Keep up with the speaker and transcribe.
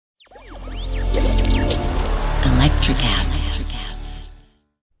NutraCast.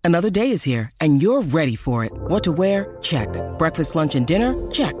 Another day is here, and you're ready for it. What to wear? Check. Breakfast, lunch, and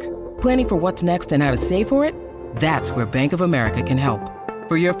dinner? Check. Planning for what's next and how to save for it? That's where Bank of America can help.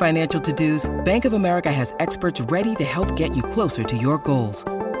 For your financial to-dos, Bank of America has experts ready to help get you closer to your goals.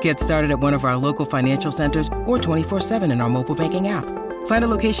 Get started at one of our local financial centers or 24/7 in our mobile banking app. Find a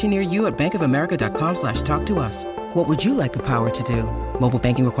location near you at bankofamerica.com/talktous. What would you like the power to do? Mobile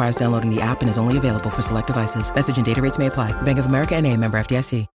banking requires downloading the app and is only available for select devices. Message and data rates may apply. Bank of America N.A., member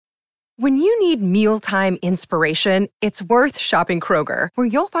FDIC. When you need mealtime inspiration, it's worth shopping Kroger, where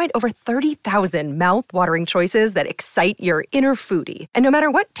you'll find over 30,000 mouth-watering choices that excite your inner foodie. And no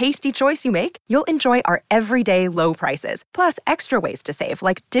matter what tasty choice you make, you'll enjoy our everyday low prices, plus extra ways to save,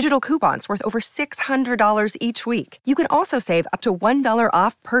 like digital coupons worth over $600 each week. You can also save up to $1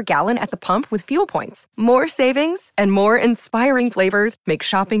 off per gallon at the pump with fuel points. More savings and more inspiring flavors make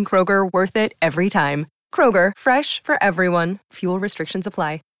shopping Kroger worth it every time. Kroger, fresh for everyone. Fuel restrictions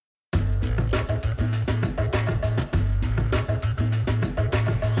apply.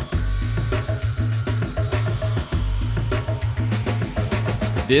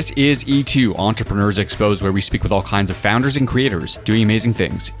 This is E2 Entrepreneurs Exposed, where we speak with all kinds of founders and creators doing amazing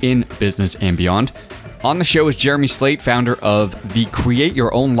things in business and beyond. On the show is Jeremy Slate, founder of the Create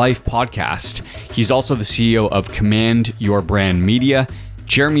Your Own Life podcast. He's also the CEO of Command Your Brand Media.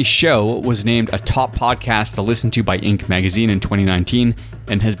 Jeremy's show was named a top podcast to listen to by Inc. magazine in 2019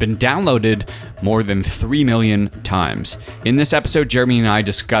 and has been downloaded more than 3 million times. In this episode, Jeremy and I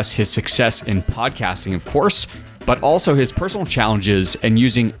discuss his success in podcasting, of course, but also his personal challenges and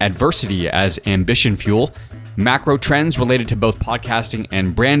using adversity as ambition fuel, macro trends related to both podcasting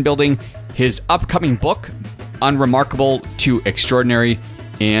and brand building, his upcoming book, Unremarkable to Extraordinary,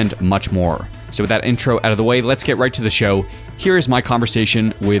 and much more. So with that intro out of the way, let's get right to the show. Here is my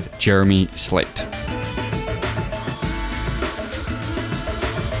conversation with Jeremy Slate.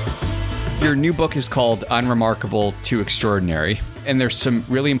 Your new book is called Unremarkable to Extraordinary, and there's some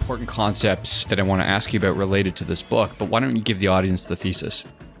really important concepts that I want to ask you about related to this book, but why don't you give the audience the thesis?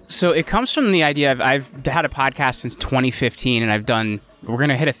 So it comes from the idea of I've had a podcast since 2015, and we're going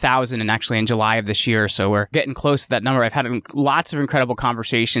to hit 1,000 in July of this year, so we're getting close to that number. I've had lots of incredible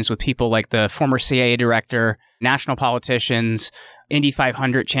conversations with people like the former CIA director, national politicians, Indy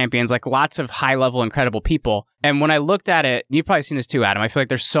 500 champions, like lots of high-level, incredible people. And when I looked at it, you've probably seen this too, Adam, I feel like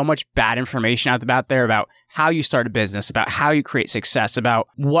there's so much bad information out there about how you start a business, about how you create success, about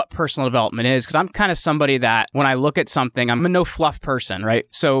what personal development is. Because I'm kind of somebody that when I look at something, I'm a no-fluff person, right?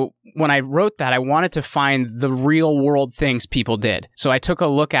 So when I wrote that, I wanted to find the real-world things people did. So I took a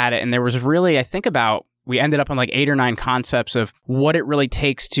look at it, and there was really, we ended up on like 8 or 9 concepts of what it really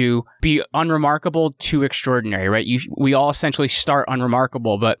takes to be unremarkable to extraordinary, right? We all essentially start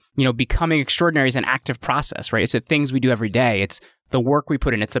unremarkable, but becoming extraordinary is an active process, right? It's the things we do every day. It's the work we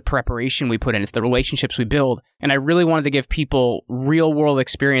put in. It's the preparation we put in. It's the relationships we build. And I really wanted to give people real world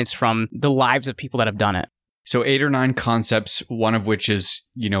experience from the lives of people that have done it. So 8 or 9 concepts, one of which is,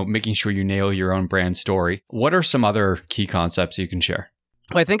 making sure you nail your own brand story. What are some other key concepts you can share?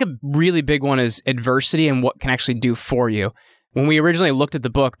 Well, I think a really big one is adversity and what can actually do for you. When we originally looked at the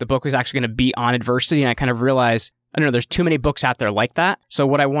book was actually going to be on adversity, and I kind of realized, there's too many books out there like that. So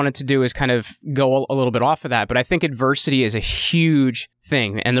what I wanted to do is kind of go a little bit off of that. But I think adversity is a huge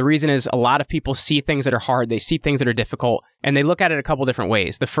thing. And the reason is a lot of people see things that are hard. They see things that are difficult, and they look at it a couple different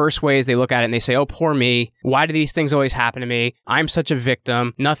ways. The first way is they look at it and they say, oh, poor me. Why do these things always happen to me? I'm such a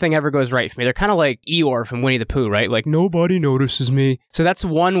victim. Nothing ever goes right for me. They're kind of like Eeyore from Winnie the Pooh, right? Like nobody notices me. So that's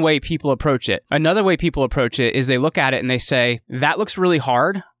one way people approach it. Another way people approach it is they look at it and they say, that looks really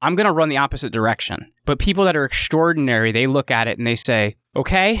hard. I'm going to run the opposite direction. But people that are extraordinary, they look at it and they say,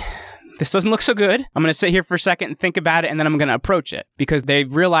 okay, this doesn't look so good. I'm going to sit here for a second and think about it, and then I'm going to approach it, because they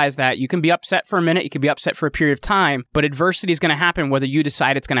realize that you can be upset for a minute, you can be upset for a period of time, but adversity is going to happen whether you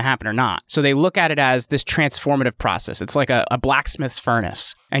decide it's going to happen or not. So they look at it as this transformative process. It's like a blacksmith's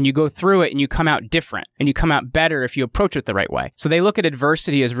furnace, and you go through it and you come out different, and you come out better if you approach it the right way. So they look at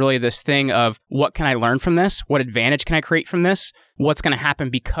adversity as really this thing of, what can I learn from this? What advantage can I create from this? What's going to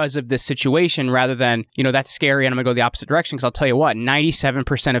happen because of this situation, rather than, that's scary and I'm going to go the opposite direction. Because I'll tell you what,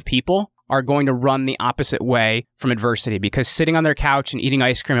 97% of people are going to run the opposite way from adversity, because sitting on their couch and eating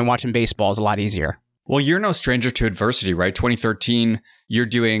ice cream and watching baseball is a lot easier. Well, you're no stranger to adversity, right? 2013, you're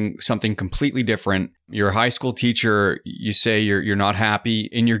doing something completely different. You're a high school teacher. You say you're not happy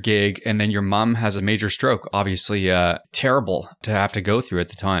in your gig, and then your mom has a major stroke. Obviously, terrible to have to go through at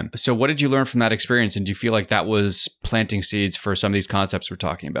the time. So what did you learn from that experience? And do you feel like that was planting seeds for some of these concepts we're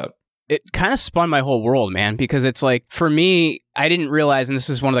talking about? it kind of spun my whole world, man, because it's like, for me, I didn't realize, and this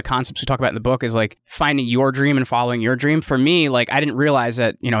is one of the concepts we talk about in the book, is like finding your dream and following your dream. For me, like I didn't realize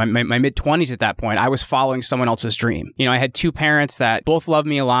that, you know, in my mid-20s at that point, I was following someone else's dream. You know, I had two parents that both loved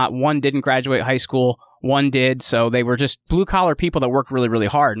me a lot. One didn't graduate high school. One did. So they were just blue collar people that worked really, really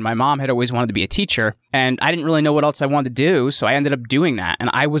hard. And my mom had always wanted to be a teacher and I didn't really know what else I wanted to do. So I ended up doing that and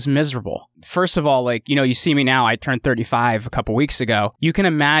I was miserable. First of all, like, you know, you see me now, I turned 35 a couple weeks ago. You can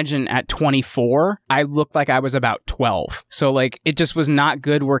imagine at 24, I looked like I was about 12. So like, it just was not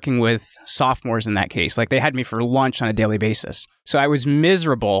good working with sophomores in that case. Like they had me for lunch on a daily basis. So I was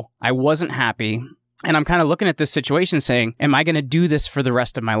miserable. I wasn't happy. And I'm kind of looking at this situation saying, am I going to do this for the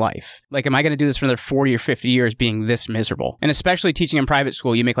rest of my life? Like, am I going to do this for another 40 or 50 years being this miserable? And especially teaching in private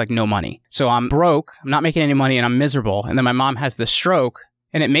school, you make like no money. So I'm broke, I'm not making any money, and I'm miserable. And then my mom has this stroke,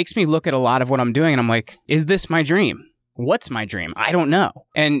 and it makes me look at a lot of what I'm doing, and I'm like, is this my dream? What's my dream? I don't know.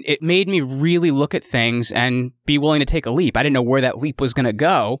 And it made me really look at things and be willing to take a leap. I didn't know where that leap was going to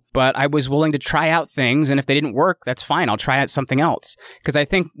go, but I was willing to try out things. And if they didn't work, that's fine. I'll try out something else. Because I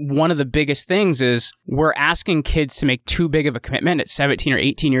think one of the biggest things is we're asking kids to make too big of a commitment at 17 or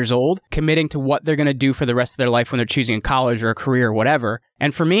 18 years old, committing to what they're going to do for the rest of their life when they're choosing a college or a career or whatever.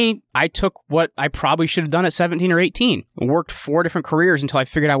 And for me, I took what I probably should have done at 17 or 18, worked 4 different careers until I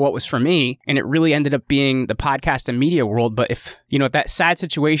figured out what was for me. And it really ended up being the podcast and media world. But if that sad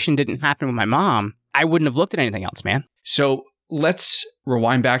situation didn't happen with my mom, I wouldn't have looked at anything else, man. So let's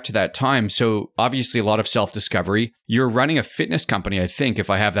rewind back to that time. So obviously a lot of self-discovery. You're running a fitness company, I think, if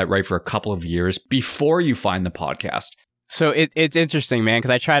I have that right, for a couple of years before you find the podcast. So it's interesting, man,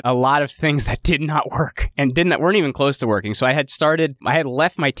 because I tried a lot of things that did not work and weren't even close to working. So I had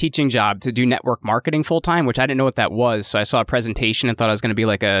left my teaching job to do network marketing full time, which I didn't know what that was. So I saw a presentation and thought I was going to be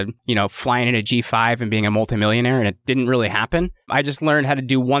like flying in a G5 and being a multimillionaire, and it didn't really happen. I just learned how to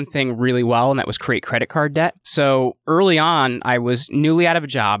do one thing really well, and that was create credit card debt. So early on, I was newly out of a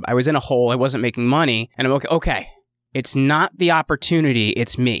job. I was in a hole. I wasn't making money. And I'm okay. It's not the opportunity,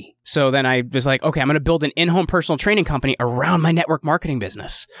 it's me. So then I was like, okay, I'm going to build an in-home personal training company around my network marketing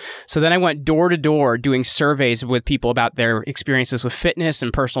business. So then I went door to door doing surveys with people about their experiences with fitness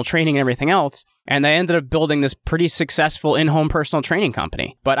and personal training and everything else. And I ended up building this pretty successful in-home personal training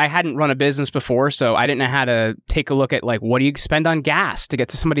company. But I hadn't run a business before, so I didn't know how to take a look at like, what do you spend on gas to get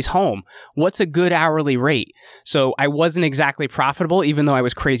to somebody's home? What's a good hourly rate? So I wasn't exactly profitable, even though I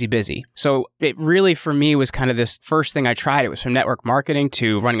was crazy busy. So it really, for me, was kind of this first thing I tried. It was from network marketing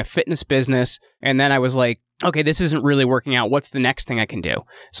to running a fitness business. And then I was like, okay, this isn't really working out. What's the next thing I can do?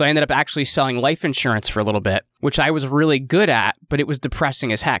 So I ended up actually selling life insurance for a little bit, which I was really good at, but it was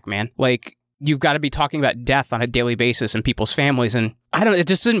depressing as heck, man. Like, you've got to be talking about death on a daily basis and people's families. And it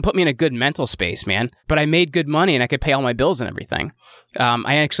just didn't put me in a good mental space, man. But I made good money and I could pay all my bills and everything.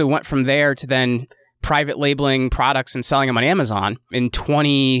 I actually went from there to then private labeling products and selling them on Amazon. In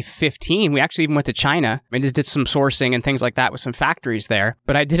 2015, we actually even went to China and just did some sourcing and things like that with some factories there.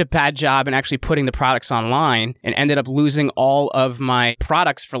 But I did a bad job in actually putting the products online and ended up losing all of my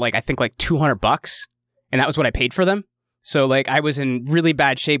products for I think $200. And that was what I paid for them. So like I was in really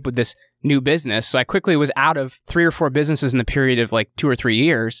bad shape with this new business. So I quickly was out of 3 or 4 businesses in the period of 2 or 3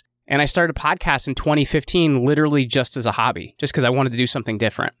 years. And I started a podcast in 2015, literally just as a hobby, just because I wanted to do something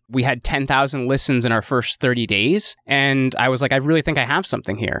different. We had 10,000 listens in our first 30 days. And I was like, I really think I have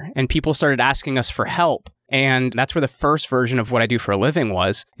something here. And people started asking us for help. And that's where the first version of what I do for a living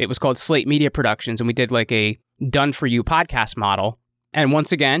was. It was called Slate Media Productions. And we did a done for you podcast model. And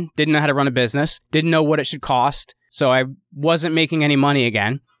once again, didn't know how to run a business, didn't know what it should cost. So I wasn't making any money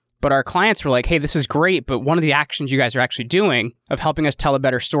again. But our clients were like, hey, this is great, but one of the actions you guys are actually doing of helping us tell a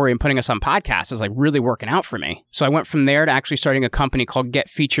better story and putting us on podcasts is really working out for me. So I went from there to actually starting a company called Get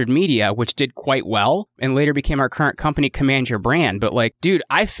Featured Media, which did quite well and later became our current company, Command Your Brand. But dude,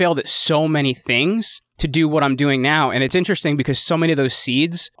 I failed at so many things to do what I'm doing now. And it's interesting because so many of those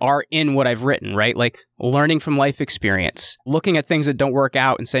seeds are in what I've written, right? Learning from life experience, looking at things that don't work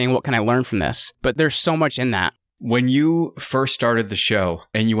out and saying, what can I learn from this? But there's so much in that. When you first started the show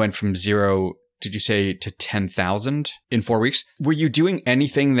and you went from 0, did you say, to 10,000 in 4 weeks, were you doing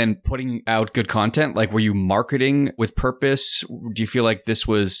anything than putting out good content? Were you marketing with purpose? Do you feel like this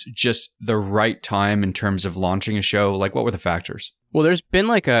was just the right time in terms of launching a show? What were the factors? Well, there's been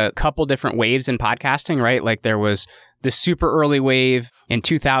a couple different waves in podcasting, right? There was the super early wave in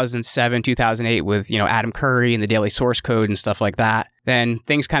 2007, 2008 with, Adam Curry and the Daily Source Code and stuff like that. Then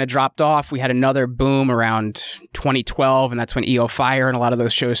things kind of dropped off. We had another boom around 2012, and that's when EO Fire and a lot of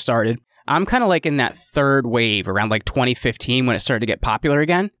those shows started. I'm kind of in that third wave around 2015 when it started to get popular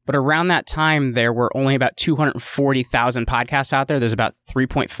again. But around that time, there were only about 240,000 podcasts out there. There's about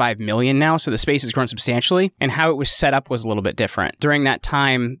 3.5 million now. So the space has grown substantially. And how it was set up was a little bit different. During that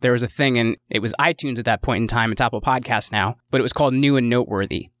time, there was a thing, and it was iTunes at that point in time. It's Apple Podcasts now, but it was called New and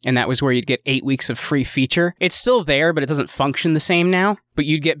Noteworthy. And that was where you'd get 8 weeks of free feature. It's still there, but it doesn't function the same now. But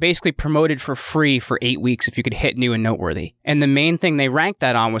you'd get basically promoted for free for 8 weeks if you could hit New and Noteworthy. And the main thing they ranked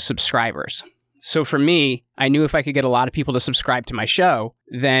that on was subscribers. So for me, I knew if I could get a lot of people to subscribe to my show,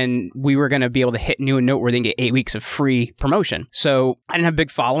 then we were going to be able to hit New and Noteworthy and get 8 weeks of free promotion. So I didn't have a big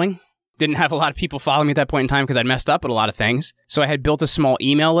following. Didn't have a lot of people following me at that point in time because I'd messed up at a lot of things. So I had built a small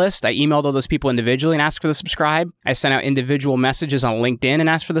email list. I emailed all those people individually and asked for the subscribe. I sent out individual messages on LinkedIn and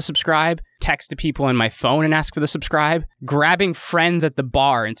asked for the subscribe. Texted people on my phone and asked for the subscribe. Grabbing friends at the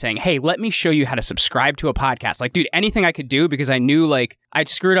bar and saying, hey, let me show you how to subscribe to a podcast. Like, dude, anything I could do, because I knew like I'd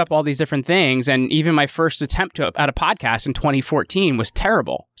screwed up all these different things. And even my first attempt at a podcast in 2014 was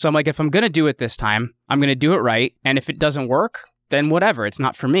terrible. So I'm like, if I'm going to do it this time, I'm going to do it right. And if it doesn't work, then whatever, it's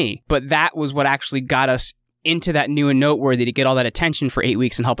not for me. But that was what actually got us into that New and Noteworthy to get all that attention for 8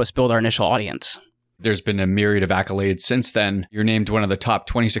 weeks and help us build our initial audience. There's been a myriad of accolades since then. You're named one of the top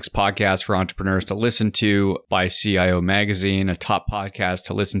 26 podcasts for entrepreneurs to listen to by CIO Magazine, a top podcast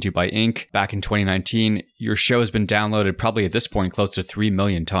to listen to by Inc. Back in 2019, your show has been downloaded probably at this point close to 3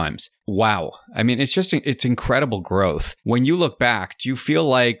 million times. Wow. I mean, it's incredible growth. When you look back, do you feel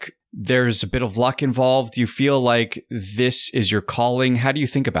like there's a bit of luck involved? Do you feel like this is your calling? How do you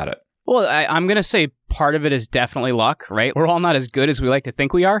think about it? Well, I'm going to say part of it is definitely luck, right? We're all not as good as we like to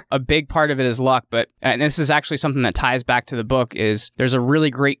think we are. A big part of it is luck, but and this is actually something that ties back to the book, is there's a really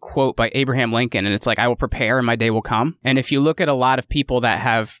great quote by Abraham Lincoln, and it's like, I will prepare and my day will come. And if you look at a lot of people that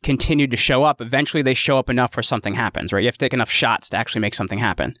have continued to show up, eventually they show up enough where something happens, right? You have to take enough shots to actually make something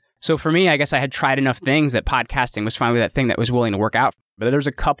happen. So for me, I guess I had tried enough things that podcasting was finally that thing that was willing to work out. But there's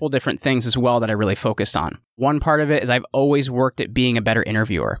a couple different things as well that I really focused on. One part of it is I've always worked at being a better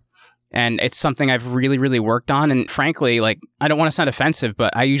interviewer. And it's something I've really, really worked on. And frankly, like, I don't want to sound offensive,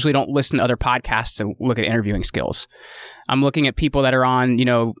 but I usually don't listen to other podcasts to look at interviewing skills. I'm looking at people that are on,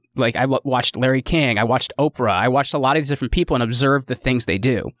 like I watched Larry King, I watched Oprah, I watched a lot of these different people and observed the things they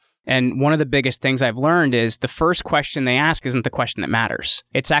do. And one of the biggest things I've learned is the first question they ask isn't the question that matters.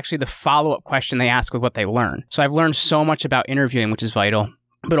 It's actually the follow-up question they ask with what they learn. So I've learned so much about interviewing, which is vital.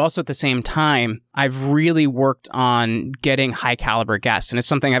 But also at the same time, I've really worked on getting high caliber guests. And it's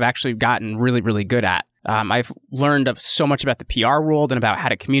something I've actually gotten really, really good at. I've learned so much about the PR world and about how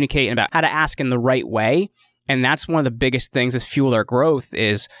to communicate and about how to ask in the right way. And that's one of the biggest things that's fueled our growth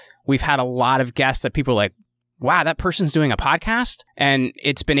is we've had a lot of guests that people are like, wow, that person's doing a podcast. And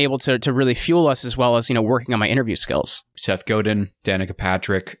it's been able to really fuel us as well as, working on my interview skills. Seth Godin, Danica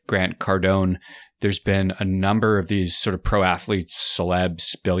Patrick, Grant Cardone. There's been a number of these sort of pro athletes,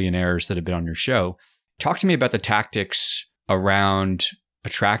 celebs, billionaires that have been on your show. Talk to me about the tactics around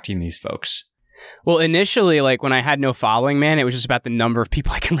attracting these folks. Well, initially, like when I had no following, man, it was just about the number of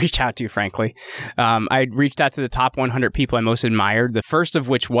people I can reach out to, frankly. I reached out to the top 100 people I most admired, the first of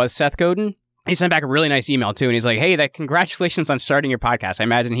which was Seth Godin. He sent back a really nice email too. And he's like, hey, congratulations on starting your podcast. I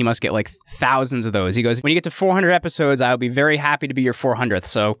imagine he must get like thousands of those. He goes, when you get to 400 episodes, I'll be very happy to be your 400th.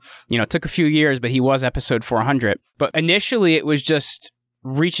 So, it took a few years, but he was episode 400. But initially it was just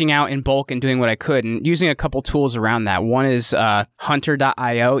reaching out in bulk and doing what I could and using a couple tools around that. One is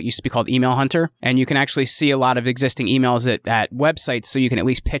hunter.io. It used to be called Email Hunter. And you can actually see a lot of existing emails at websites so you can at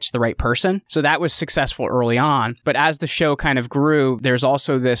least pitch the right person. So that was successful early on. But as the show kind of grew, there's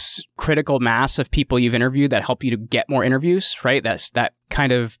also this critical mass of people you've interviewed that help you to get more interviews, right? That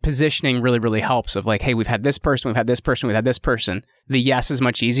kind of positioning really, really helps of like, hey, we've had this person, we've had this person, we've had this person. The yes is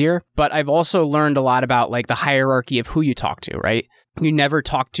much easier. But I've also learned a lot about like the hierarchy of who you talk to, right? You never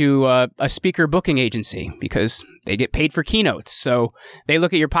talk to a speaker booking agency because they get paid for keynotes. So they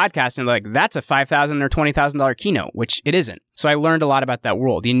look at your podcast and they're like, that's a $5,000 or $20,000 keynote, which it isn't. So I learned a lot about that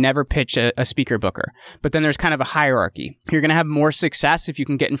world. You never pitch a speaker booker. But then there's kind of a hierarchy. You're going to have more success if you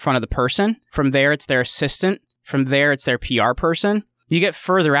can get in front of the person. From there, it's their assistant. From there, it's their PR person. You get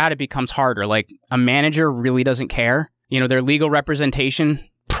further out, it becomes harder. Like a manager really doesn't care. Their legal representation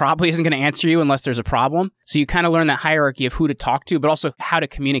probably isn't going to answer you unless there's a problem. So you kind of learn that hierarchy of who to talk to, but also how to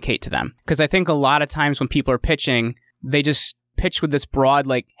communicate to them. Because I think a lot of times when people are pitching, they just pitch with this broad,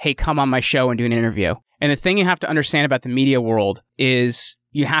 like, hey, come on my show and do an interview. And the thing you have to understand about the media world is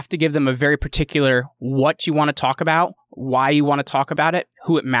you have to give them a very particular what you want to talk about, why you want to talk about it,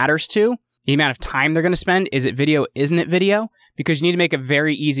 who it matters to, the amount of time they're going to spend. Is it video? Isn't it video? Because you need to make a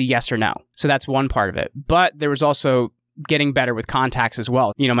very easy yes or no. So that's one part of it. But there was also getting better with contacts as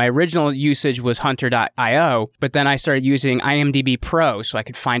well. You know, my original usage was Hunter.io, but then I started using IMDb Pro so I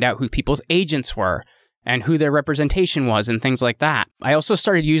could find out who people's agents were and who their representation was and things like that. I also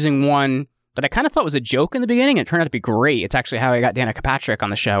started using one that I kind of thought was a joke in the beginning, and it turned out to be great. It's actually how I got Danica Patrick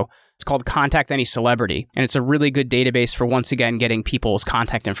on the show. It's called Contact Any Celebrity, and it's a really good database for, once again, getting people's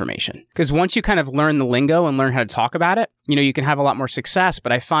contact information. Because once you kind of learn the lingo and learn how to talk about it, you know, you can have a lot more success.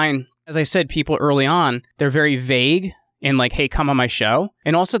 But I find, as I said, people early on, they're very vague in like, hey, come on my show.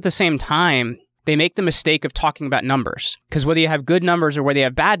 And also at the same time, they make the mistake of talking about numbers. Because whether you have good numbers or whether you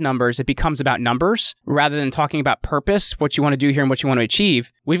have bad numbers, it becomes about numbers rather than talking about purpose, what you want to do here and what you want to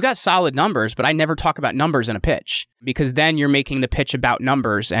achieve. We've got solid numbers, but I never talk about numbers in a pitch, because then you're making the pitch about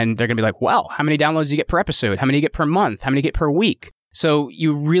numbers and they're going to be like, well, how many downloads do you get per episode? How many do you get per month? How many do you get per week? So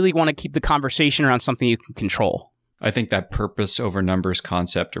you really want to keep the conversation around something you can control. I think that purpose over numbers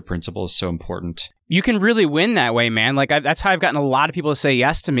concept or principle is so important. You can really win that way, man. Like that's how I've gotten a lot of people to say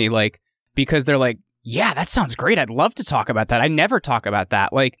yes to me, like, because they're like, yeah, that sounds great. I'd love to talk about that. I never talk about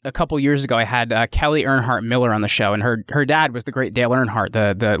that. Like a couple years ago, I had Kelly Earnhardt Miller on the show, and her dad was the great Dale Earnhardt,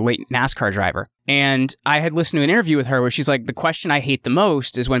 the late NASCAR driver. And I had listened to an interview with her where she's like, the question I hate the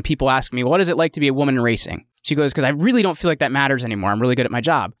most is when people ask me, what is it like to be a woman in racing? She goes, because I really don't feel like that matters anymore. I'm really good at my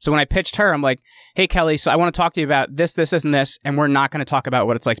job. So when I pitched her, I'm like, hey, Kelly, so I want to talk to you about this, and this, and we're not going to talk about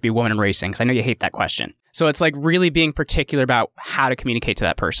what it's like to be a woman in racing, because I know you hate that question. So it's like really being particular about how to communicate to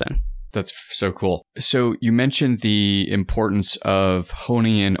that person. That's so cool. So you mentioned the importance of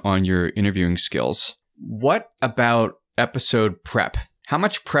honing in on your interviewing skills. What about episode prep? How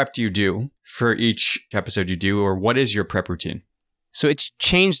much prep do you do for each episode you do, or what is your prep routine? So it's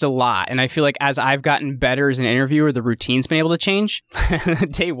changed a lot. And I feel like as I've gotten better as an interviewer, the routine's been able to change.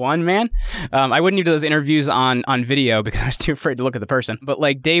 Day one, man. I wouldn't even do those interviews on video because I was too afraid to look at the person. But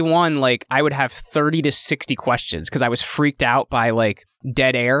like day one, like I would have 30 to 60 questions because I was freaked out by like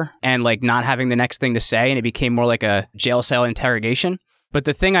dead air and like not having the next thing to say. And it became more like a jail cell interrogation. But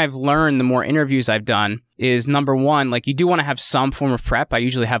the thing I've learned the more interviews I've done is, number one, like you do want to have some form of prep. I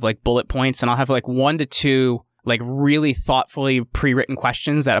usually have like bullet points, and I'll have like 1 to 2 like really thoughtfully pre-written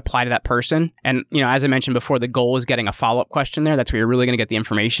questions that apply to that person. And, you know, as I mentioned before, the goal is getting a follow-up question there. That's where you're really going to get the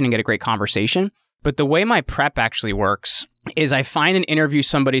information and get a great conversation. But the way my prep actually works is I find an interview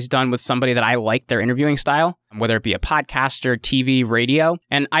somebody's done with somebody that I like their interviewing style, whether it be a podcaster, TV, radio,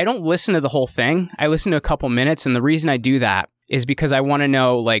 and I don't listen to the whole thing. I listen to a couple minutes. And the reason I do that is because I want to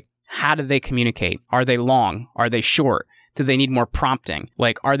know, like, how do they communicate? Are they long? Are they short? Do they need more prompting?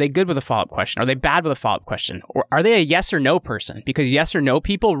 Like, are they good with a follow-up question? Are they bad with a follow-up question? Or are they a yes or no person? Because yes or no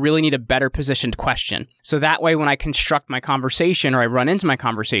people really need a better positioned question. So that way, when I construct my conversation or I run into my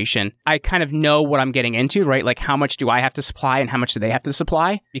conversation, I kind of know what I'm getting into, right? Like, how much do I have to supply and how much do they have to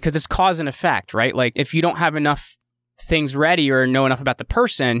supply? Because it's cause and effect, right? Like, if you don't have enough things ready or know enough about the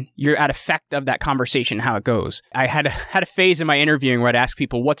person, you're at effect of that conversation, how it goes. I had a phase in my interviewing where I'd ask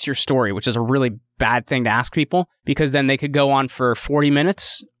people, what's your story? Which is a really bad thing to ask people, because then they could go on for 40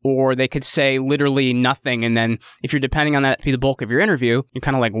 minutes or they could say literally nothing. And then if you're depending on that to be the bulk of your interview, you're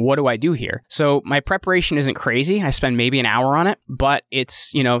kind of like, what do I do here? So my preparation isn't crazy. I spend maybe an hour on it, but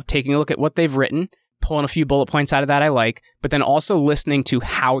it's, you know, taking a look at what they've written, pulling a few bullet points out of that I like, but then also listening to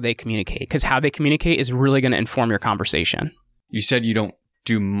how they communicate, because how they communicate is really going to inform your conversation. You said you don't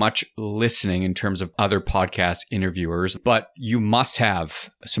do much listening in terms of other podcast interviewers, but you must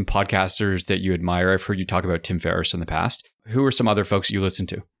have some podcasters that you admire. I've heard you talk about Tim Ferriss in the past. Who are some other folks you listen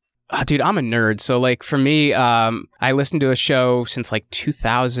to? Dude, I'm a nerd. So like for me, I listened to a show since like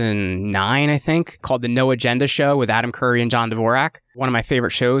 2009, I think, called The No Agenda Show with Adam Curry and John Dvorak. One of my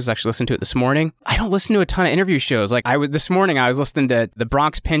favorite shows. I actually listened to it this morning. I don't listen to a ton of interview shows. Like this morning, I was listening to the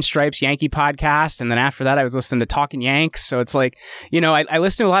Bronx Pinstripes Yankee podcast. And then after that, I was listening to Talking Yanks. So it's like, you know, I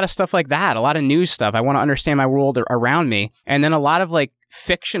listen to a lot of stuff like that, a lot of news stuff. I want to understand my world around me. And then a lot of like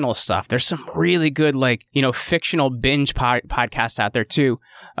fictional stuff. There's some really good, like, you know, fictional binge podcasts out there too.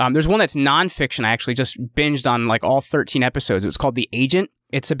 There's one that's nonfiction. I actually just binged on like all 13 episodes. It was called The Agent.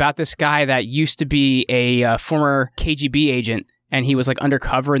 It's about this guy that used to be a former KGB agent, and he was like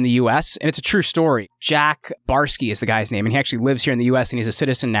undercover in the US. And it's a true story. Jack Barsky is the guy's name, and he actually lives here in the US and he's a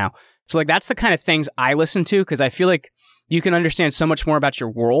citizen now. So like that's the kind of things I listen to, because I feel like you can understand so much more about your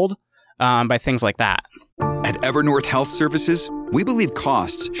world by things like that. At Evernorth Health Services, we believe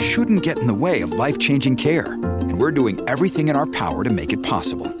costs shouldn't get in the way of life-changing care, and we're doing everything in our power to make it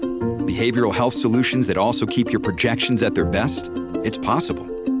possible. Behavioral health solutions that also keep your projections at their best? It's possible.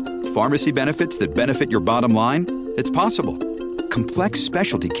 Pharmacy benefits that benefit your bottom line? It's possible. Complex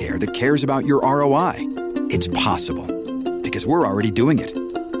specialty care that cares about your ROI? It's possible. Because we're already doing it.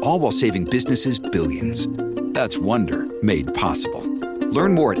 All while saving businesses billions. That's Wonder made possible.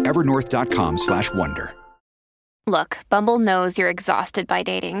 Learn more at evernorth.com/wonder. Look, Bumble knows you're exhausted by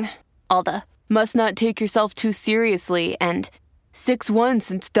dating. All the, must not take yourself too seriously, and 6'1"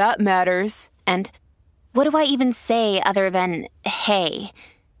 since that matters, and what do I even say other than, hey?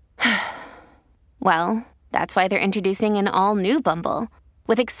 Well, that's why they're introducing an all-new Bumble,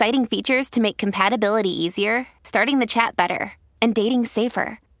 with exciting features to make compatibility easier, starting the chat better, and dating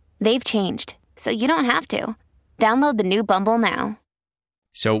safer. They've changed, so you don't have to. Download the new Bumble now.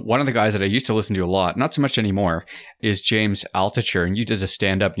 So one of the guys that I used to listen to a lot, not so much anymore, is James Altucher, and you did a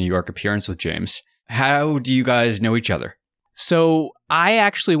stand-up New York appearance with James. How do you guys know each other? So I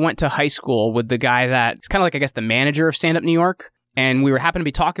actually went to high school with the guy that's kind of like, I guess, the manager of Stand Up New York. And we happened to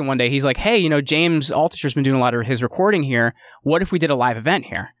be talking one day. He's like, hey, James Altucher's been doing a lot of his recording here. What if we did a live event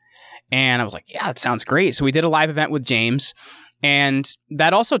here? And I was like, yeah, that sounds great. So we did a live event with James. And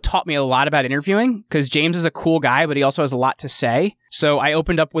that also taught me a lot about interviewing because James is a cool guy, but he also has a lot to say. So I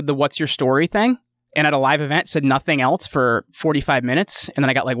opened up with the what's your story thing. And at a live event, said nothing else for 45 minutes. And then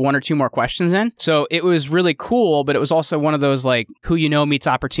I got like one or two more questions in. So it was really cool, but it was also one of those like who meets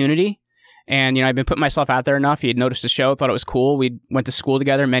opportunity. And, I've been putting myself out there enough. He had noticed the show, thought it was cool. We went to school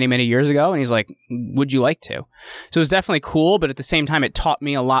together many, many years ago. And he's like, would you like to? So it was definitely cool. But at the same time, it taught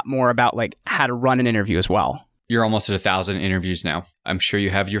me a lot more about like how to run an interview as well. You're almost at 1,000 interviews now. I'm sure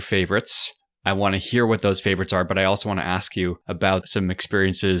you have your favorites. I want to hear what those favorites are, but I also want to ask you about some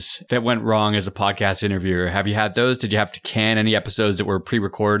experiences that went wrong as a podcast interviewer. Have you had those? Did you have to can any episodes that were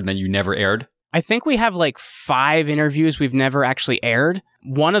pre-recorded and then you never aired? I think we have like 5 interviews we've never actually aired.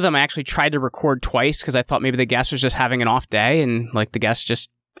 One of them I actually tried to record twice because I thought maybe the guest was just having an off day and like the guest just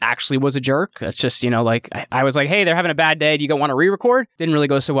actually was a jerk. It's just, like I was like, hey, they're having a bad day. Do you want to re-record? Didn't really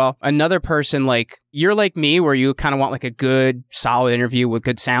go so well. Another person, like you're like me where you kind of want like a good solid interview with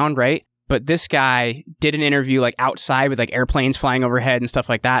good sound, right? But this guy did an interview like outside with like airplanes flying overhead and stuff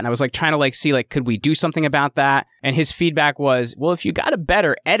like that. And I was like trying to like see like, could we do something about that? And his feedback was, well, if you got a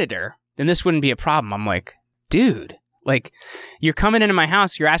better editor, then this wouldn't be a problem. I'm like, dude, like you're coming into my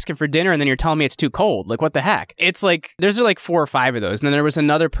house, you're asking for dinner and then you're telling me it's too cold. Like what the heck? It's like, there's like 4 or 5 of those. And then there was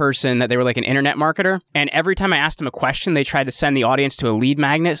another person that they were like an internet marketer. And every time I asked them a question, they tried to send the audience to a lead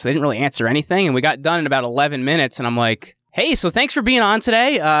magnet. So they didn't really answer anything. And we got done in about 11 minutes. And I'm like, hey, so thanks for being on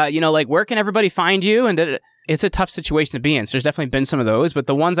today. Like where can everybody find you? And it's a tough situation to be in. So there's definitely been some of those, but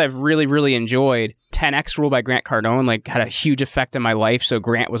the ones I've really, really enjoyed, 10X Rule by Grant Cardone, like had a huge effect in my life. So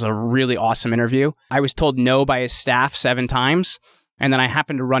Grant was a really awesome interview. I was told no by his staff 7 times. And then I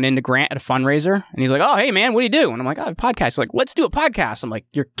happened to run into Grant at a fundraiser and he's like, oh, hey man, what do you do? And I'm like, oh, I have a podcast. He's like, let's do a podcast. I'm like,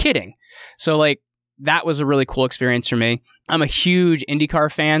 you're kidding. So like, that was a really cool experience for me. I'm a huge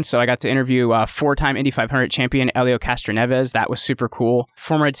IndyCar fan, so I got to interview 4-time Indy 500 champion Helio Castroneves. That was super cool.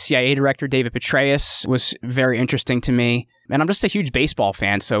 Former CIA director David Petraeus was very interesting to me. And I'm just a huge baseball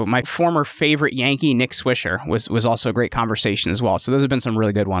fan, so my former favorite Yankee, Nick Swisher, was also a great conversation as well. So those have been some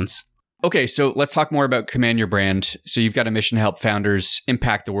really good ones. Okay, so let's talk more about Command Your Brand. So you've got a mission to help founders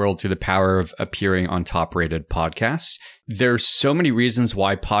impact the world through the power of appearing on top-rated podcasts. There's so many reasons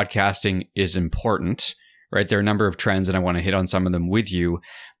why podcasting is important, right? There are a number of trends, and I want to hit on some of them with you.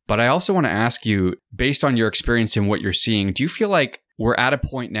 But I also want to ask you, based on your experience and what you're seeing, do you feel like we're at a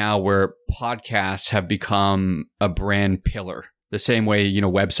point now where podcasts have become a brand pillar, the same way,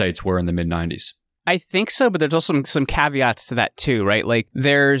 websites were in the mid-90s? I think so, but there's also some caveats to that too, right? Like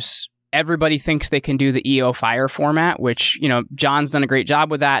everybody thinks they can do the EO Fire format, which, John's done a great job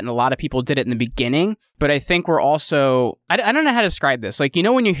with that. And a lot of people did it in the beginning. But I think we're also, I don't know how to describe this. Like,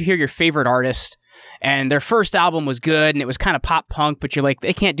 when you hear your favorite artist and their first album was good and it was kind of pop punk, but you're like,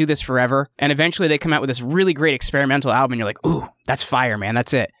 they can't do this forever. And eventually they come out with this really great experimental album and you're like, ooh, that's fire, man.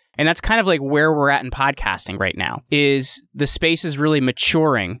 That's it. And that's kind of like where we're at in podcasting right now, is the space is really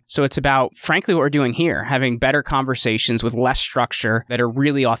maturing. So it's about, frankly, what we're doing here, having better conversations with less structure that are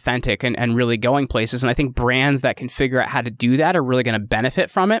really authentic and really going places. And I think brands that can figure out how to do that are really going to benefit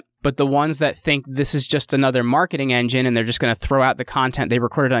from it. But the ones that think this is just another marketing engine and they're just going to throw out the content they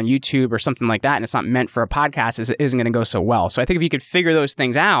recorded on YouTube or something like that, and it's not meant for a podcast, isn't going to go so well. So I think if you could figure those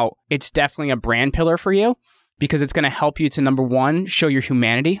things out, it's definitely a brand pillar for you. Because it's going to help you to, number one, show your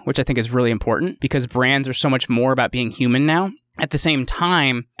humanity, which I think is really important because brands are so much more about being human now. At the same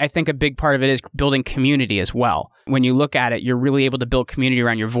time, I think a big part of it is building community as well. When you look at it, you're really able to build community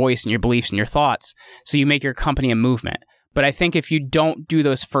around your voice and your beliefs and your thoughts. So you make your company a movement. But I think if you don't do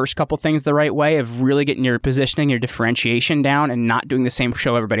those first couple things the right way of really getting your positioning, your differentiation down and not doing the same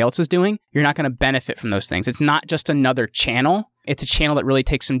show everybody else is doing, you're not going to benefit from those things. It's not just another channel. It's a channel that really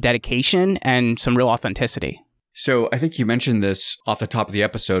takes some dedication and some real authenticity. So I think you mentioned this off the top of the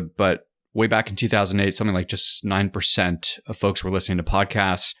episode, but way back in 2008, something like just 9% of folks were listening to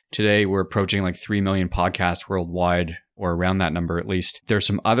podcasts. Today, we're approaching like 3 million podcasts worldwide, or around that number at least. There's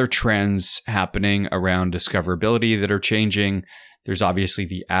some other trends happening around discoverability that are changing. There's obviously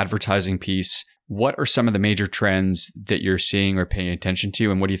the advertising piece. What are some of the major trends that you're seeing or paying attention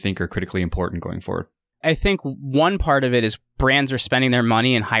to, and what do you think are critically important going forward? I think one part of it is brands are spending their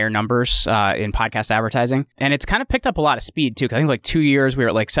money in higher numbers in podcast advertising. And it's kind of picked up a lot of speed too, because I think like 2 years we were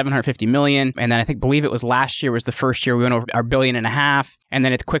at like 750 million. And then I believe it was last year was the first year we went over our $1.5 billion. And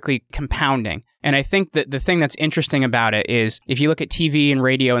then it's quickly compounding. And I think that the thing that's interesting about it is if you look at TV and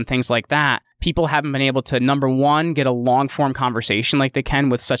radio and things like that, people haven't been able to, number one, get a long form conversation like they can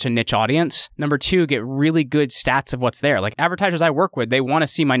with such a niche audience. Number two, get really good stats of what's there. Like advertisers I work with, they want to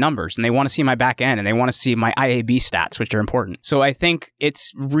see my numbers and they want to see my back end and they want to see my IAB stats, which are important. So I think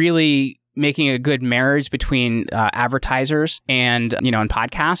it's really making a good marriage between advertisers and, and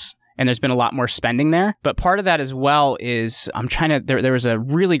podcasts. And there's been a lot more spending there. But part of that as well is there was a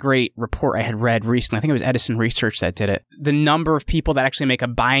really great report I had read recently. I think it was Edison Research that did it. The number of people that actually make a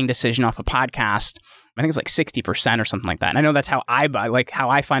buying decision off a podcast, I think it's like 60% or something like that. And I know that's how I buy, like how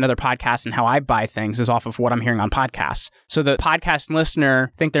I find other podcasts and how I buy things is off of what I'm hearing on podcasts. So the podcast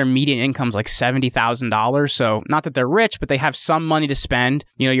listener, I think their median income is like $70,000. So not that they're rich, but they have some money to spend.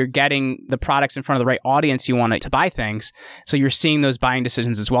 You're getting the products in front of the right audience you want to buy things. So you're seeing those buying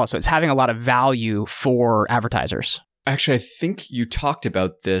decisions as well. So it's having a lot of value for advertisers. Actually, I think you talked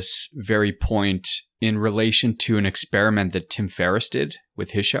about this very point in relation to an experiment that Tim Ferriss did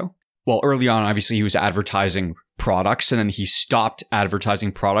with his show. Well, early on, obviously, he was advertising products and then he stopped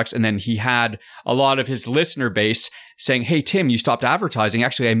advertising products. And then he had a lot of his listener base saying, hey, Tim, you stopped advertising.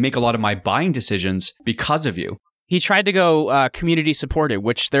 Actually, I make a lot of my buying decisions because of you. He tried to go community supported,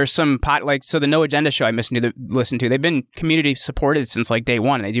 which there's some so the No Agenda show I listened to, they've been community supported since like day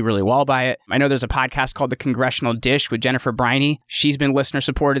one and they do really well by it. I know there's a podcast called The Congressional Dish with Jennifer Briney. She's been listener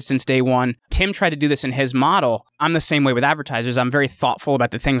supported since day one. Tim tried to do this in his model. I'm the same way with advertisers. I'm very thoughtful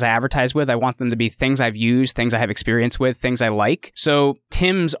about the things I advertise with. I want them to be things I've used, things I have experience with, things I like. So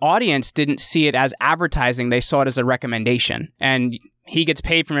Tim's audience didn't see it as advertising. They saw it as a recommendation. And he gets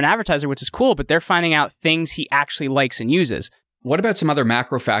paid from an advertiser, which is cool, but they're finding out things he actually likes and uses. What about some other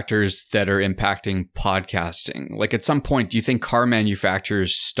macro factors that are impacting podcasting? Like at some point, do you think car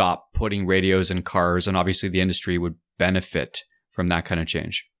manufacturers stop putting radios in cars? And obviously the industry would benefit from that kind of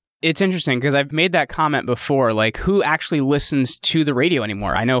change. It's interesting because I've made that comment before, like who actually listens to the radio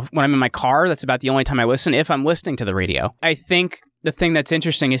anymore? I know when I'm in my car, that's about the only time I listen, if I'm listening to the radio. I think the thing that's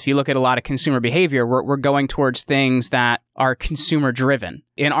interesting, if you look at a lot of consumer behavior, we're going towards things that are consumer driven.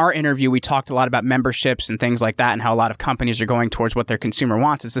 In our interview, we talked a lot about memberships and things like that and how a lot of companies are going towards what their consumer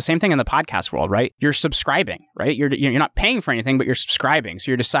wants. It's the same thing in the podcast world, right? You're subscribing, right? You're not paying for anything, but you're subscribing. So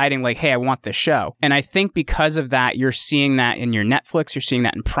you're deciding like, hey, I want this show. And I think because of that, you're seeing that in your Netflix, you're seeing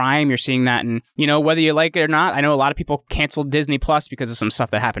that in Prime, you're seeing that in, whether you like it or not. I know a lot of people canceled Disney Plus because of some stuff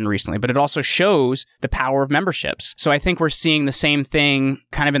that happened recently, but it also shows the power of memberships. So I think we're seeing the same thing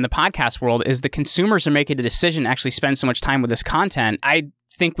kind of in the podcast world is the consumers are making a decision to actually spend so much time with this content. I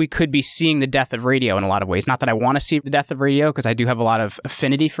think we could be seeing the death of radio in a lot of ways. Not that I want to see the death of radio because I do have a lot of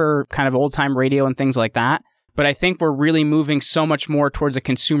affinity for kind of old time radio and things like that. But I think we're really moving so much more towards a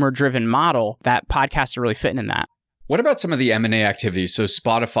consumer driven model that podcasts are really fitting in that. What about some of the M&A activities? So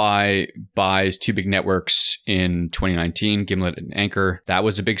Spotify buys two big networks in 2019, Gimlet and Anchor. That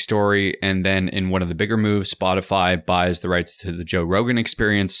was a big story. And then in one of the bigger moves, Spotify buys the rights to the Joe Rogan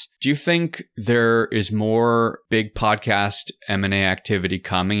Experience. Do you think there is more big podcast M&A activity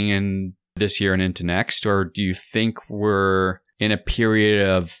coming in this year and into next? Or do you think we're in a period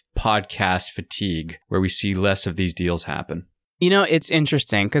of podcast fatigue where we see less of these deals happen? It's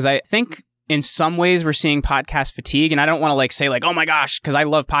interesting because I think in some ways we're seeing podcast fatigue, and I don't want to say oh my gosh, because I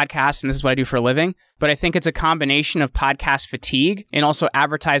love podcasts and this is what I do for a living. But I think it's a combination of podcast fatigue and also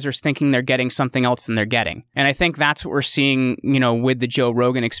advertisers thinking they're getting something else than they're getting. And I think that's what we're seeing, with the Joe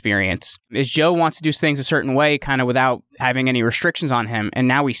Rogan Experience. Is Joe wants to do things a certain way, kind of without having any restrictions on him. And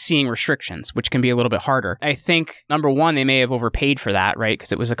now we're seeing restrictions, which can be a little bit harder. I think, number one, they may have overpaid for that, right?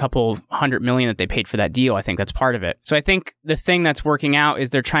 Because it was a couple $100 million that they paid for that deal. I think that's part of it. So I think the thing that's working out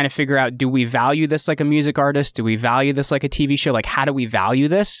is they're trying to figure out, do we value this like a music artist? Do we value this like a TV show? Like, how do we value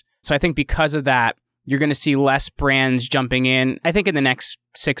this? So I think because of that, you're going to see less brands jumping in, I think in the next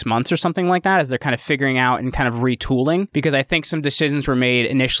 6 months or something like that, as they're kind of figuring out and kind of retooling. Because I think some decisions were made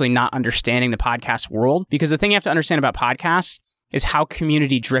initially not understanding the podcast world. Because the thing you have to understand about podcasts is how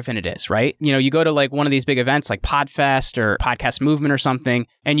community driven it is, right? You know, you go to like one of these big events like Podfest or Podcast Movement or something,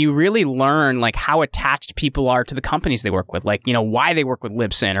 and you really learn like how attached people are to the companies they work with, like, you know, why they work with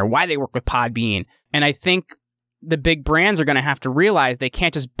Libsyn or why they work with Podbean. And I think the big brands are going to have to realize they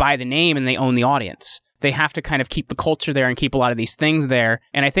can't just buy the name and they own the audience. They have to kind of keep the culture there and keep a lot of these things there.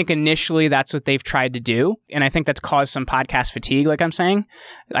 And I think initially that's what they've tried to do. And I think that's caused some podcast fatigue, like I'm saying.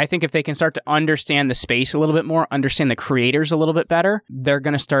 I think if they can start to understand the space a little bit more, understand the creators a little bit better, they're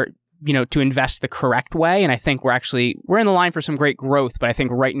going to start, you know, to invest the correct way. And I think we're in the line for some great growth, but I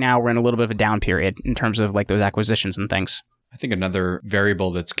think right now we're in a little bit of a down period in terms of like those acquisitions and things. I think another variable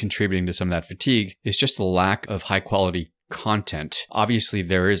that's contributing to some of that fatigue is just the lack of high quality content. Obviously,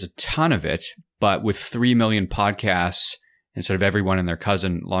 there is a ton of it, but with 3 million podcasts and sort of everyone and their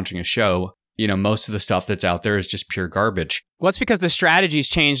cousin launching a show, you know, most of the stuff that's out there is just pure garbage. Well, it's because the strategy's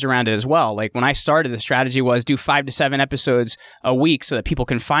changed around it as well. Like when I started, the strategy was do 5 to 7 episodes a week so that people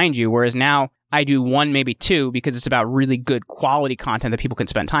can find you. Whereas now I do 1, maybe 2, because it's about really good quality content that people can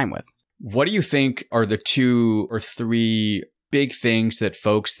spend time with. What do you think are the 2 or 3 big things that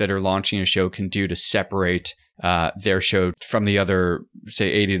folks that are launching a show can do to separate their show from the other,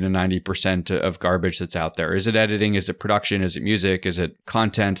 say, 80 to 90% of garbage that's out there? Is it editing? Is it production? Is it music? Is it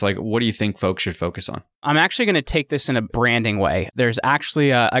content? Like, what do you think folks should focus on? I'm actually going to take this in a branding way. There's actually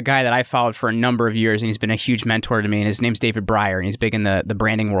a guy that I followed for a number of years, and he's been a huge mentor to me, and his name's David Breyer, and he's big in the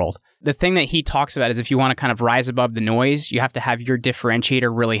branding world. The thing that he talks about is if you want to kind of rise above the noise, you have to have your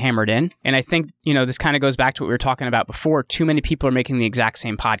differentiator really hammered in. And I think, you know, this kind of goes back to what we were talking about before. Too many people are making the exact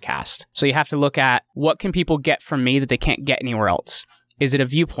same podcast. So you have to look at what can people get from me that they can't get anywhere else. Is it a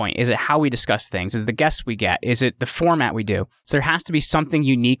viewpoint? Is it how we discuss things? Is it the guests we get? Is it the format we do? So there has to be something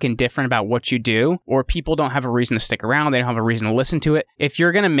unique and different about what you do, or people don't have a reason to stick around. They don't have a reason to listen to it. If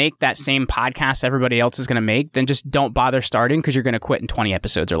you're going to make that same podcast everybody else is going to make, then just don't bother starting because you're going to quit in 20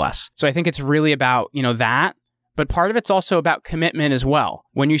 episodes or less. So I think it's really about, you know, that. But part of it's also about commitment as well.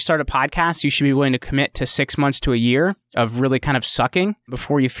 When you start a podcast, you should be willing to commit to 6 months to a year of really kind of sucking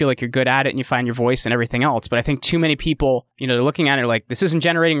before you feel like you're good at it and you find your voice and everything else. But I think too many people, you know, they're looking at it like, this isn't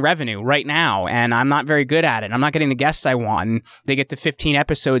generating revenue right now, and I'm not very good at it. I'm not getting the guests I want. And they get to 15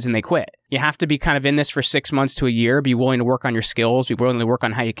 episodes and they quit. You have to be kind of in this for 6 months to a year, be willing to work on your skills, be willing to work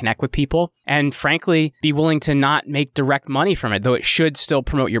on how you connect with people, and frankly, be willing to not make direct money from it, though it should still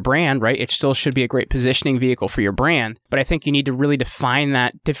promote your brand, right? It still should be a great positioning vehicle for your brand. But I think you need to really define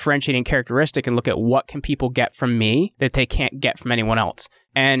that differentiating characteristic and look at what can people get from me that they can't get from anyone else.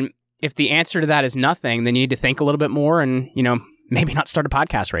 And if the answer to that is nothing, then you need to think a little bit more and, you know, maybe not start a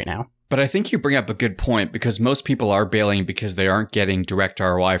podcast right now. But I think you bring up a good point because most people are bailing because they aren't getting direct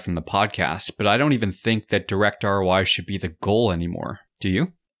ROI from the podcast. But I don't even think that direct ROI should be the goal anymore. Do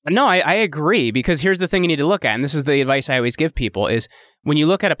you? No, I agree, because here's the thing you need to look at, and this is the advice I always give people, is when you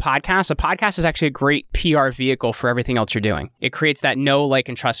look at a podcast is actually a great PR vehicle for everything else you're doing. It creates that know, like,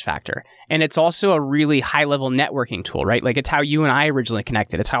 and trust factor. And it's also a really high-level networking tool, right? Like, it's how you and I originally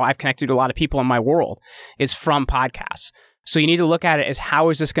connected. It's how I've connected to a lot of people in my world. It's from podcasts. So you need to look at it as, how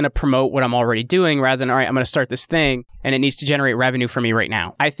is this going to promote what I'm already doing, rather than, all right, I'm going to start this thing and it needs to generate revenue for me right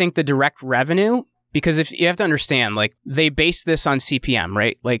now. I think the direct revenue, because if you have to understand, like, they base this on CPM,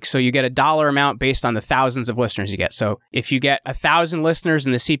 right? Like, so you get a dollar amount based on the thousands of listeners you get. So if you get 1,000 listeners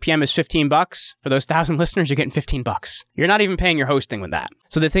and the CPM is $15, for those 1,000 listeners, you're getting $15. You're not even paying your hosting with that.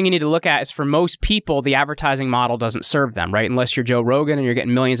 So the thing you need to look at is, for most people, the advertising model doesn't serve them, right? Unless you're Joe Rogan and you're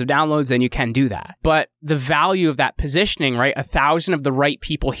getting millions of downloads, then you can do that. But the value of that positioning, right? 1,000 of the right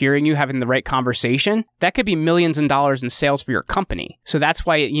people hearing you, having the right conversation, that could be millions in dollars in sales for your company. So that's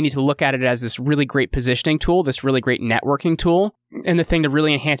why you need to look at it as this really great positioning tool, this really great networking tool, and the thing to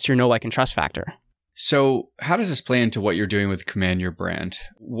really enhance your know, like, and trust factor. So how does this play into what you're doing with Command Your Brand?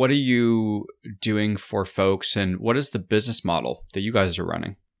 What are you doing for folks, and what is the business model that you guys are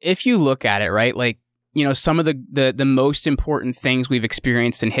running? If you look at it, right, like, you know, some of the most important things we've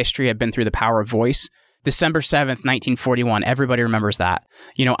experienced in history have been through the power of voice. December 7th, 1941, everybody remembers that.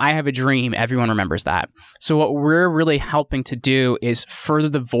 You know, I Have a Dream, everyone remembers that. So what we're really helping to do is further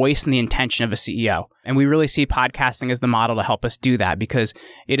the voice and the intention of a CEO. And we really see podcasting as the model to help us do that, because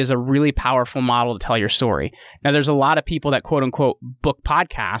it is a really powerful model to tell your story. Now, there's a lot of people that quote unquote book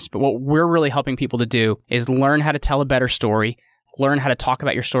podcasts, but what we're really helping people to do is learn how to tell a better story, learn how to talk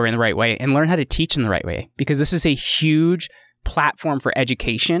about your story in the right way, and learn how to teach in the right way, because this is a huge platform for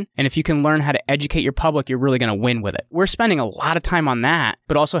education. And if you can learn how to educate your public, you're really going to win with it. We're spending a lot of time on that,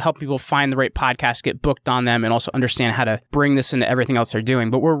 but also help people find the right podcasts, get booked on them, and also understand how to bring this into everything else they're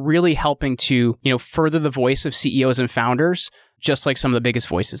doing. But we're really helping to, you know, further the voice of CEOs and founders, just like some of the biggest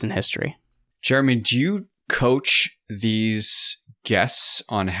voices in history. Jeremy, do you coach these guests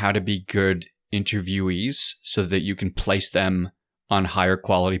on how to be good interviewees so that you can place them on higher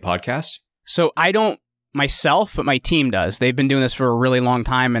quality podcasts? So I don't myself, but my team does. They've been doing this for a really long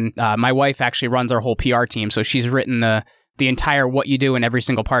time. And my wife actually runs our whole PR team. So she's written the entire what you do in every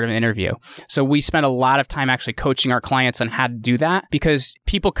single part of an interview. So we spend a lot of time actually coaching our clients on how to do that, because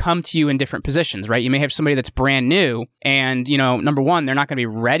people come to you in different positions, right? You may have somebody that's brand new and, number one, they're not going to be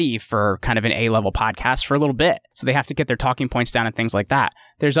ready for kind of an A-level podcast for a little bit. So they have to get their talking points down and things like that.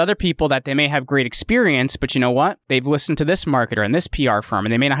 There's other people that they may have great experience, but you know what? They've listened to this marketer and this PR firm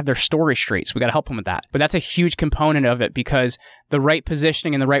and they may not have their story straight. So we got to help them with that. But that's a huge component of it, because the right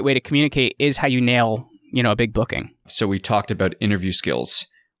positioning and the right way to communicate is how you nail a big booking. So we talked about interview skills.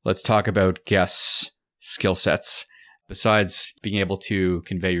 Let's talk about guests' skill sets. Besides being able to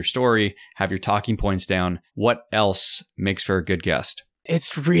convey your story, have your talking points down, what else makes for a good guest?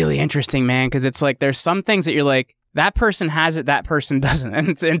 It's really interesting, man, because it's like there's some things that you're like, that person has it, that person doesn't.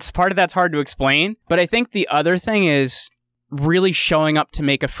 And it's part of that's hard to explain. But I think the other thing is really showing up to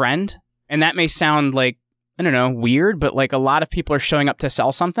make a friend. And that may sound like, I don't know, weird, but like a lot of people are showing up to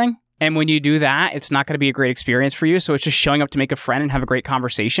sell something. And when you do that, it's not going to be a great experience for you. So it's just showing up to make a friend and have a great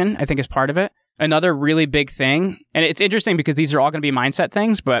conversation, I think, is part of it. Another really big thing, and it's interesting because these are all going to be mindset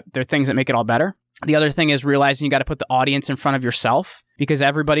things, but they're things that make it all better. The other thing is realizing you got to put the audience in front of yourself, because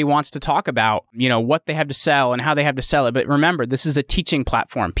everybody wants to talk about, what they have to sell and how they have to sell it. But remember, this is a teaching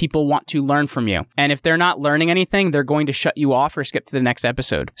platform. People want to learn from you. And if they're not learning anything, they're going to shut you off or skip to the next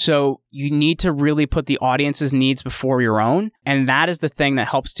episode. So you need to really put the audience's needs before your own. And that is the thing that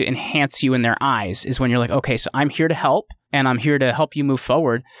helps to enhance you in their eyes, is when you're like, okay, so I'm here to help. And I'm here to help you move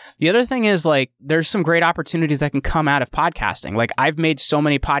forward. The other thing is, like, there's some great opportunities that can come out of podcasting. Like, I've made so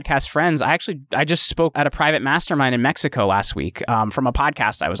many podcast friends. I just spoke at a private mastermind in Mexico last week from a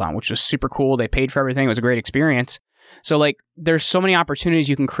podcast I was on, which was super cool. They paid for everything. It was a great experience. So, like, there's so many opportunities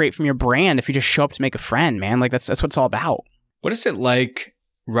you can create from your brand if you just show up to make a friend, man. Like, that's what it's all about. What is it like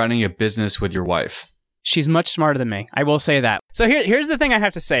running a business with your wife? She's much smarter than me. I will say that. So here's the thing I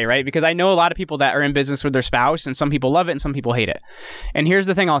have to say, right? Because I know a lot of people that are in business with their spouse, and some people love it and some people hate it. And here's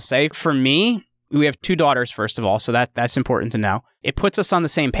the thing I'll say. For me, we have 2 daughters, first of all, so that's important to know. It puts us on the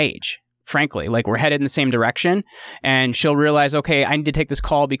same page. Frankly, like, we're headed in the same direction, and she'll realize, okay, I need to take this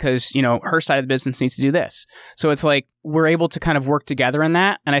call because, her side of the business needs to do this. So it's like, we're able to kind of work together in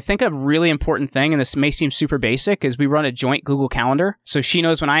that. And I think a really important thing, and this may seem super basic, is we run a joint Google Calendar. So she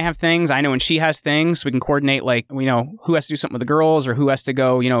knows when I have things, I know when she has things. We can coordinate, like, we know who has to do something with the girls, or who has to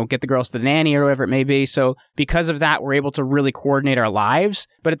go, get the girls to the nanny or whatever it may be. So because of that, we're able to really coordinate our lives.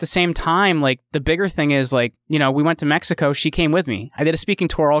 But at the same time, like, the bigger thing is, like, we went to Mexico. She came with me. I did a speaking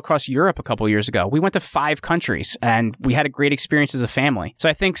tour all across Europe a couple years ago. We went to 5 countries and we had a great experience as a family. So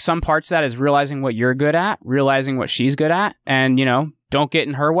I think some parts of that is realizing what you're good at, realizing what she's good at, and, don't get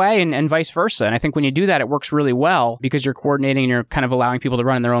in her way, and vice versa. And I think when you do that, it works really well because you're coordinating and you're kind of allowing people to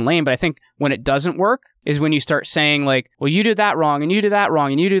run in their own lane. But I think when it doesn't work is when you start saying, like, well, you did that wrong, and you did that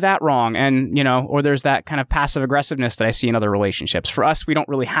wrong, and you do that wrong. And, or there's that kind of passive aggressiveness that I see in other relationships. For us, we don't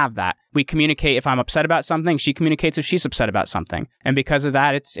really have that. We communicate if I'm upset about something, she communicates if she's upset about something. And because of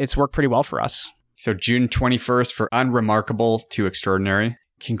that, it's worked pretty well for us. So June 21st for Unremarkable to Extraordinary.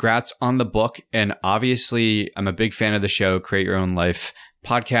 Congrats on the book. And obviously, I'm a big fan of the show, Create Your Own Life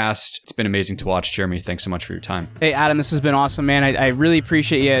podcast. It's been amazing to watch. Jeremy, thanks so much for your time. Hey, Adam, this has been awesome, man. I really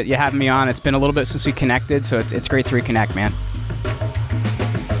appreciate you having me on. It's been a little bit since we connected, so it's great to reconnect, man.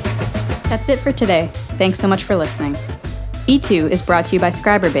 That's it for today. Thanks so much for listening. E2 is brought to you by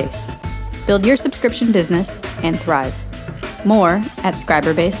Scriberbase. Build your subscription business and thrive. More at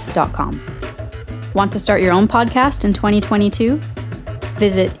scriberbase.com. Want to start your own podcast in 2022?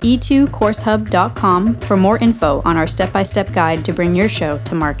 Visit e2coursehub.com for more info on our step-by-step guide to bring your show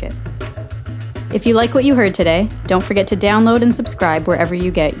to market. If you like what you heard today, don't forget to download and subscribe wherever you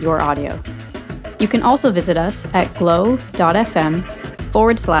get your audio. You can also visit us at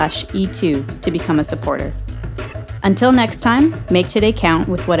glow.fm/E2 to become a supporter. Until next time, make today count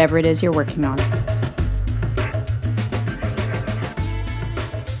with whatever it is you're working on.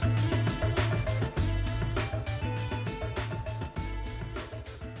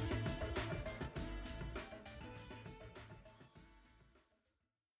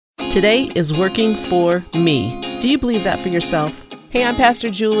 Today is working for me. Do you believe that for yourself? Hey, I'm Pastor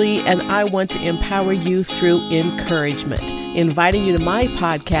Julie, and I want to empower you through encouragement. Inviting you to my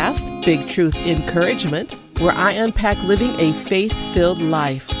podcast, Big Truth Encouragement, where I unpack living a faith-filled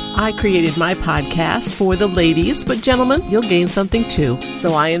life. I created my podcast for the ladies, but gentlemen, you'll gain something too.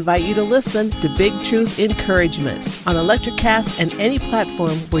 So I invite you to listen to Big Truth Encouragement on Electricast and any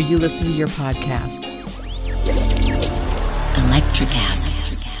platform where you listen to your podcast. Electric. Electricast.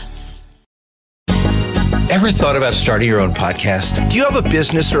 Ever thought about starting your own podcast? Do you have a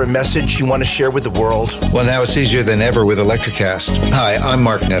business or a message you want to share with the world? Well, now it's easier than ever with Electricast. Hi, I'm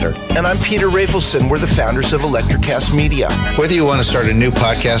Mark Netter. And I'm Peter Rafelson. We're the founders of Electricast Media. Whether you want to start a new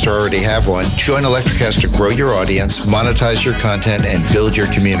podcast or already have one, join Electricast to grow your audience, monetize your content, and build your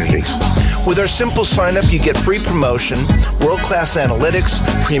community. With our simple sign-up, you get free promotion, world-class analytics,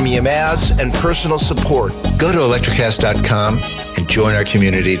 premium ads, and personal support. Go to electricast.com and join our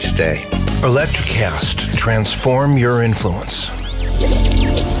community today. Electricast. Transform your influence.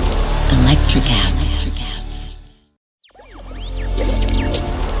 Electricast.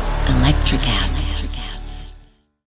 Electricast.